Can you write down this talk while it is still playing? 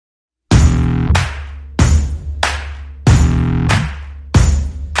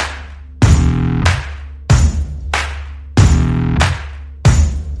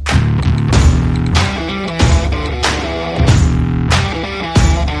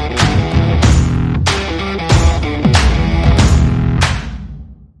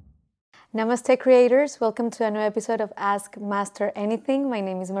Namaste creators, welcome to a new episode of Ask Master Anything. My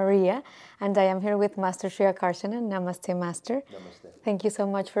name is Maria and I am here with Master Sri Akarshana. Namaste Master. Namaste. Thank you so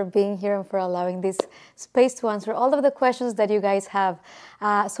much for being here and for allowing this space to answer all of the questions that you guys have.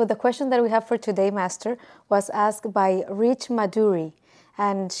 So the question that we have for today, Master, was asked by Rich Madhuri.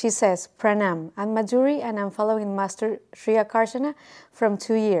 And she says, Pranam, I'm Madhuri and I'm following Master Sri Akarshana from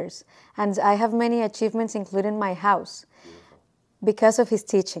 2 years. And I have many achievements including my house because of his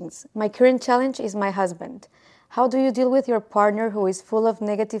teachings. My current challenge is my husband. How do you deal with your partner who is full of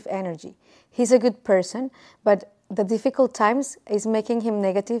negative energy? He's a good person, but the difficult times is making him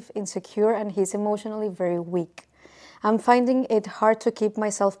negative, insecure, and he's emotionally very weak. I'm finding it hard to keep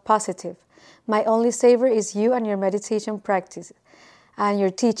myself positive. My only savior is you and your meditation practice and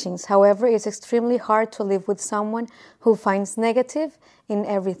your teachings. However, it's extremely hard to live with someone who finds negative in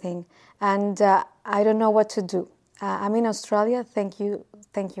everything, and I don't know what to do. I'm in Australia. Thank you,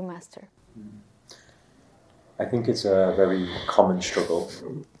 Master. I think it's a very common struggle,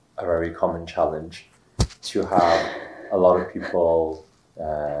 a very common challenge to have a lot of people,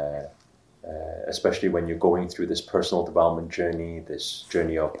 especially when you're going through this personal development journey, this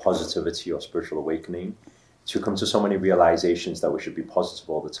journey of positivity or spiritual awakening, to come to so many realizations that we should be positive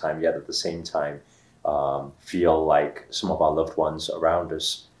all the time, yet at the same time feel like some of our loved ones around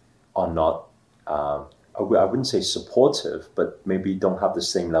us are not I wouldn't say supportive, but maybe don't have the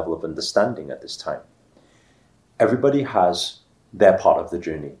same level of understanding at this time. Everybody has their part of the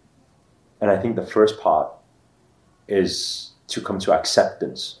journey. And I think the first part is to come to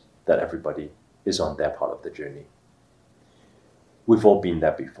acceptance that everybody is on their part of the journey. We've all been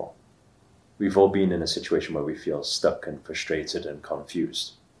there before. We've all been in a situation where we feel stuck and frustrated and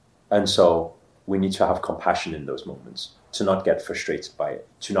confused. And so we need to have compassion in those moments, to not get frustrated by it,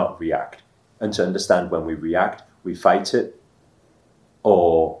 to not react. And to understand when we react, we fight it,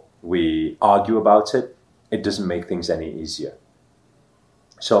 or we argue about it, it doesn't make things any easier.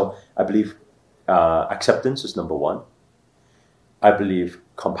 So I believe acceptance is number one. I believe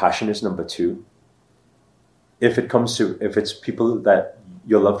compassion is number two. If it's people that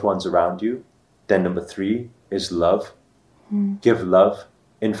your loved ones around you, then number three is love. Give love.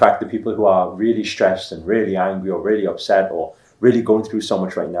 In fact, the people who are really stressed and really angry or really upset or really going through so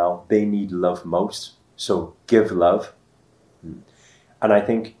much right now, they need love most. So give love. And I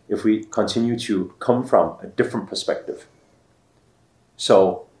think if we continue to come from a different perspective,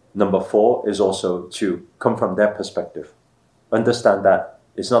 so number four is also to come from their perspective. Understand that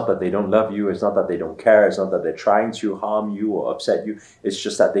it's not that they don't love you, it's not that they don't care, it's not that they're trying to harm you or upset you, it's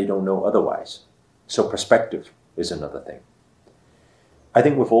just that they don't know otherwise. So perspective is another thing. I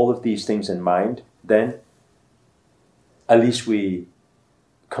think with all of these things in mind, then at least we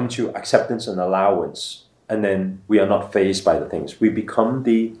come to acceptance and allowance, and then we are not fazed by the things. We become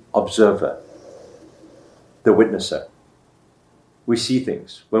the observer, the witnesser. We see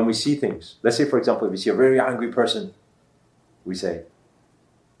things. When we see things, let's say, for example, if we see a very angry person, we say,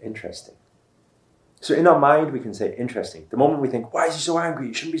 interesting. So in our mind, we can say, interesting. The moment we think, why is he so angry?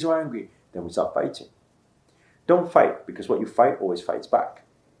 He shouldn't be so angry. Then we start fighting. Don't fight, because what you fight always fights back.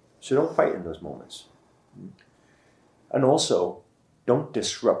 So don't fight in those moments. And also, don't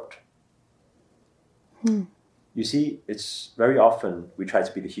disrupt. You see, it's very often we try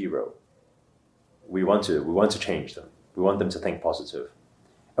to be the hero. We want to change them. We want them to think positive.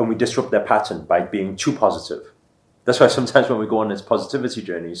 And we disrupt their pattern by being too positive. That's why sometimes when we go on this positivity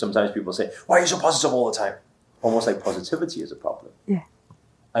journey, sometimes people say, why are you so positive all the time? Almost like positivity is a problem. Yeah.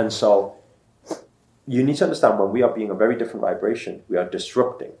 And so you need to understand when we are being a very different vibration, we are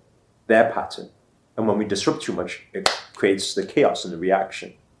disrupting their pattern. And when we disrupt too much, it creates the chaos and the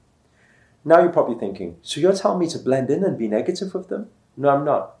reaction. Now you're probably thinking, so you're telling me to blend in and be negative with them? No, I'm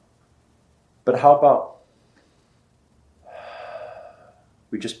not. But how about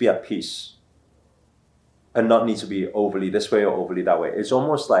we just be at peace and not need to be overly this way or overly that way? It's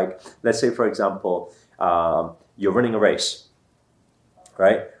almost like, let's say, for example, you're running a race,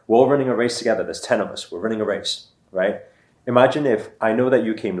 right? We're all running a race together. There's 10 of us. We're running a race, right? Imagine if I know that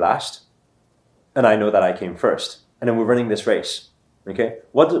you came last, and I know that I came first, and then we're running this race, okay?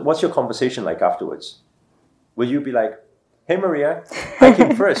 What's your conversation like afterwards? Will you be like, hey, Maria, I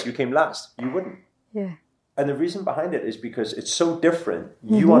came first, you came last? You wouldn't. Yeah. And the reason behind it is because it's so different.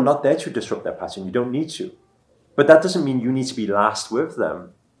 You are not there to disrupt their pattern. You don't need to. But that doesn't mean you need to be last with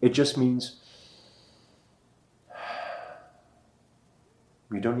them. It just means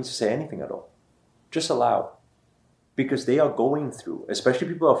you don't need to say anything at all. Just allow. Because they are going through, especially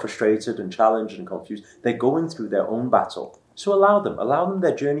people who are frustrated and challenged and confused, they're going through their own battle. So allow them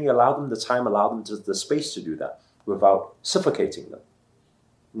their journey, allow them the time, allow them the space to do that without suffocating them.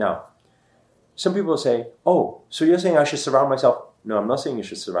 Now, some people say, oh, so you're saying I should surround myself? No, I'm not saying you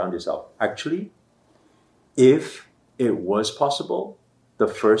should surround yourself. Actually, if it was possible, the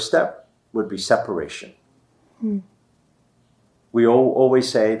first step would be separation. We always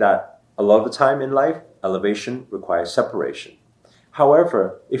say that a lot of the time in life, elevation requires separation.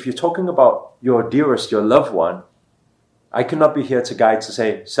 However, if you're talking about your dearest, your loved one, I cannot be here to guide to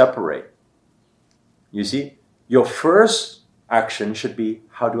say, separate. You see, your first action should be,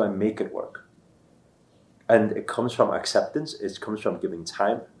 how do I make it work? And it comes from acceptance, it comes from giving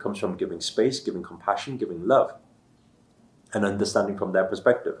time, it comes from giving space, giving compassion, giving love, and understanding from their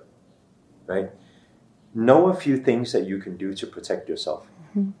perspective, right? Know a few things that you can do to protect yourself.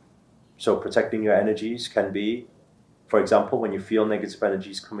 So protecting your energies can be, for example, when you feel negative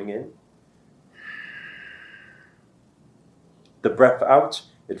energies coming in, the breath out,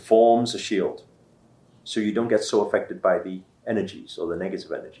 it forms a shield. So you don't get so affected by the energies or the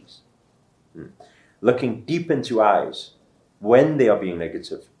negative energies. Looking deep into eyes when they are being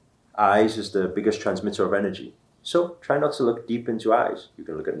negative. Eyes is the biggest transmitter of energy. So try not to look deep into eyes. You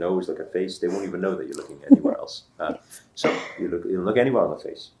can look at nose, look at face. They won't even know that you're looking anywhere else. So you look anywhere on the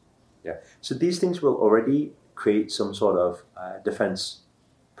face. Yeah. So these things will already create some sort of defense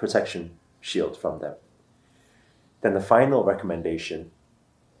protection shield from them. Then the final recommendation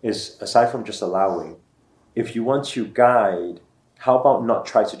is, aside from just allowing, if you want to guide, how about not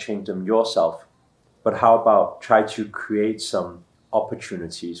try to change them yourself, but how about try to create some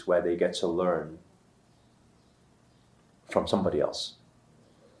opportunities where they get to learn from somebody else.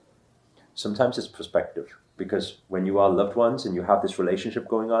 Sometimes it's perspective, because when you are loved ones and you have this relationship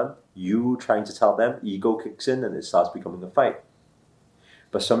going on, you trying to tell them, ego kicks in and it starts becoming a fight.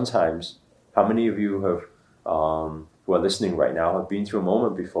 But sometimes, how many of you have, who are listening right now, have been through a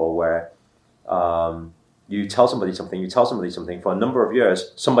moment before where you tell somebody something, for a number of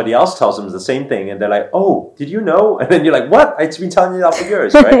years, somebody else tells them the same thing, and they're like, oh, did you know? And then you're like, what? I've been telling you that for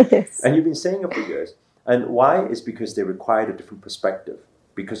years, right? Yes. And you've been saying it for years. And why? Is because they required a different perspective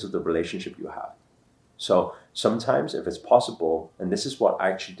because of the relationship you have. So sometimes, if it's possible, and this is what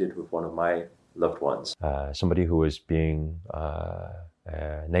I actually did with one of my loved ones. Somebody who was being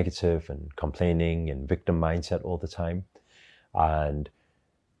negative and complaining and victim mindset all the time. And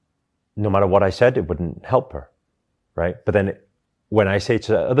no matter what I said, it wouldn't help her, right? But then when I say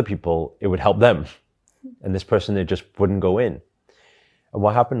to other people, it would help them. And this person, it just wouldn't go in. And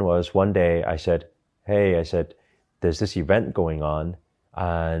what happened was, one day I said, hey, there's this event going on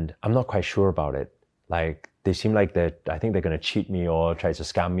and I'm not quite sure about it. Like, they seem like I think they're going to cheat me or try to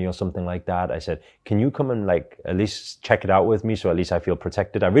scam me or something like that. I said, can you come and at least check it out with me, so at least I feel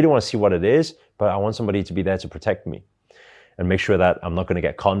protected? I really want to see what it is, but I want somebody to be there to protect me and make sure that I'm not going to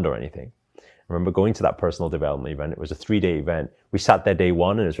get conned or anything. I remember going to that personal development event. It was a 3-day event. We sat there day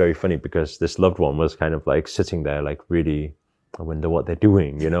one, and it's very funny because this loved one was kind of like sitting there, like, really, I wonder what they're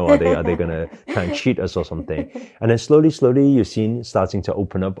doing, are they going to try and cheat us or something? And then slowly you've seen starting to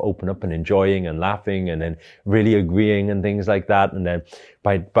open up and enjoying and laughing and then really agreeing and things like that. And then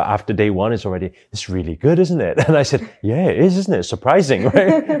but after day one, it's really good, isn't it? And I said, yeah, it is, isn't it? Surprising,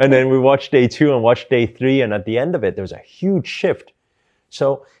 right? And then we watched day 2 and watched day 3. And at the end of it, there was a huge shift.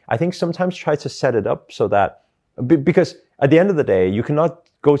 So I think sometimes try to set it up so that, because at the end of the day, you cannot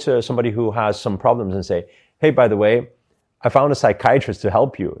go to somebody who has some problems and say, hey, by the way, I found a psychiatrist to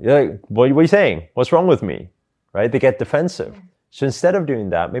help you. You're like, what are you saying? What's wrong with me? Right? They get defensive. So instead of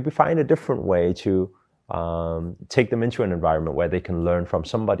doing that, maybe find a different way to take them into an environment where they can learn from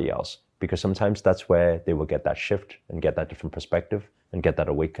somebody else. Because sometimes that's where they will get that shift and get that different perspective and get that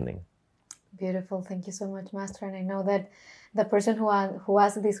awakening. Beautiful. Thank you so much, Master. And I know that the person who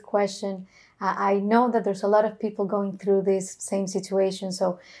asked this question, I know that there's a lot of people going through this same situation.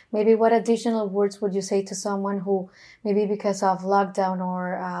 So maybe what additional words would you say to someone who maybe because of lockdown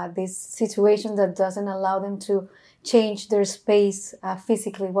or this situation that doesn't allow them to change their space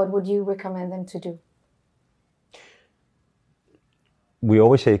physically, what would you recommend them to do? We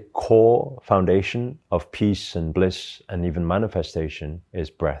always say core foundation of peace and bliss and even manifestation is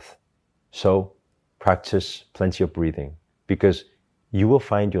breath. So practice plenty of breathing, because you will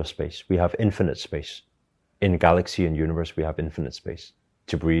find your space. We have infinite space. In galaxy and universe, we have infinite space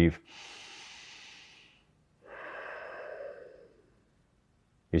to breathe.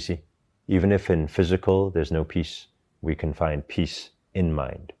 You see, even if in physical there's no peace, we can find peace in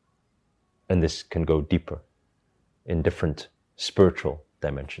mind. And this can go deeper in different spiritual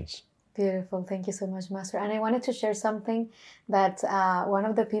dimensions. Beautiful. Thank you so much, Master. And I wanted to share something that one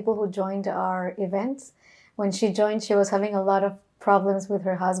of the people who joined our events, when she joined, she was having a lot of problems with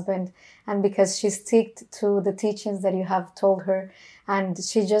her husband, and because she stuck to the teachings that you have told her, and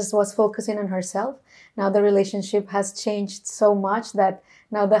she just was focusing on herself. Now the relationship has changed so much that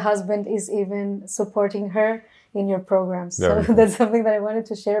now the husband is even supporting her in your programs. So that's something that I wanted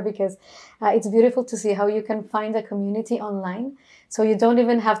to share, because it's beautiful to see how you can find a community online. So you don't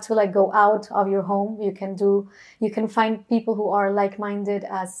even have to like go out of your home. You can find people who are like-minded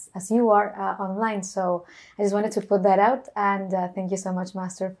as you are online. So I just wanted to put that out, and thank you so much,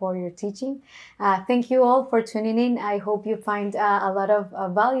 Master, for your teaching. Thank you all for tuning in. I hope you find a lot of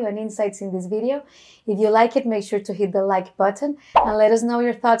value and insights in this video. If you like it, make sure to hit the like button and let us know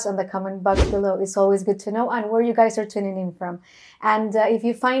your thoughts on the comment box below. It's always good to know and where you guys are tuning in from. And if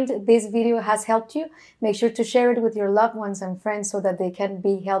you find this video has helped you, make sure to share it with your loved ones and friends so that they can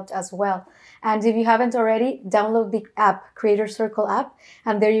be helped as well. And if you haven't already, download the app, Creator Circle app,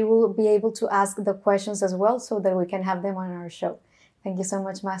 and there you will be able to ask the questions as well so that we can have them on our show. Thank you so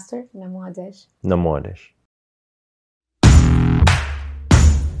much, Master. Namo Adesh. Namo Adesh.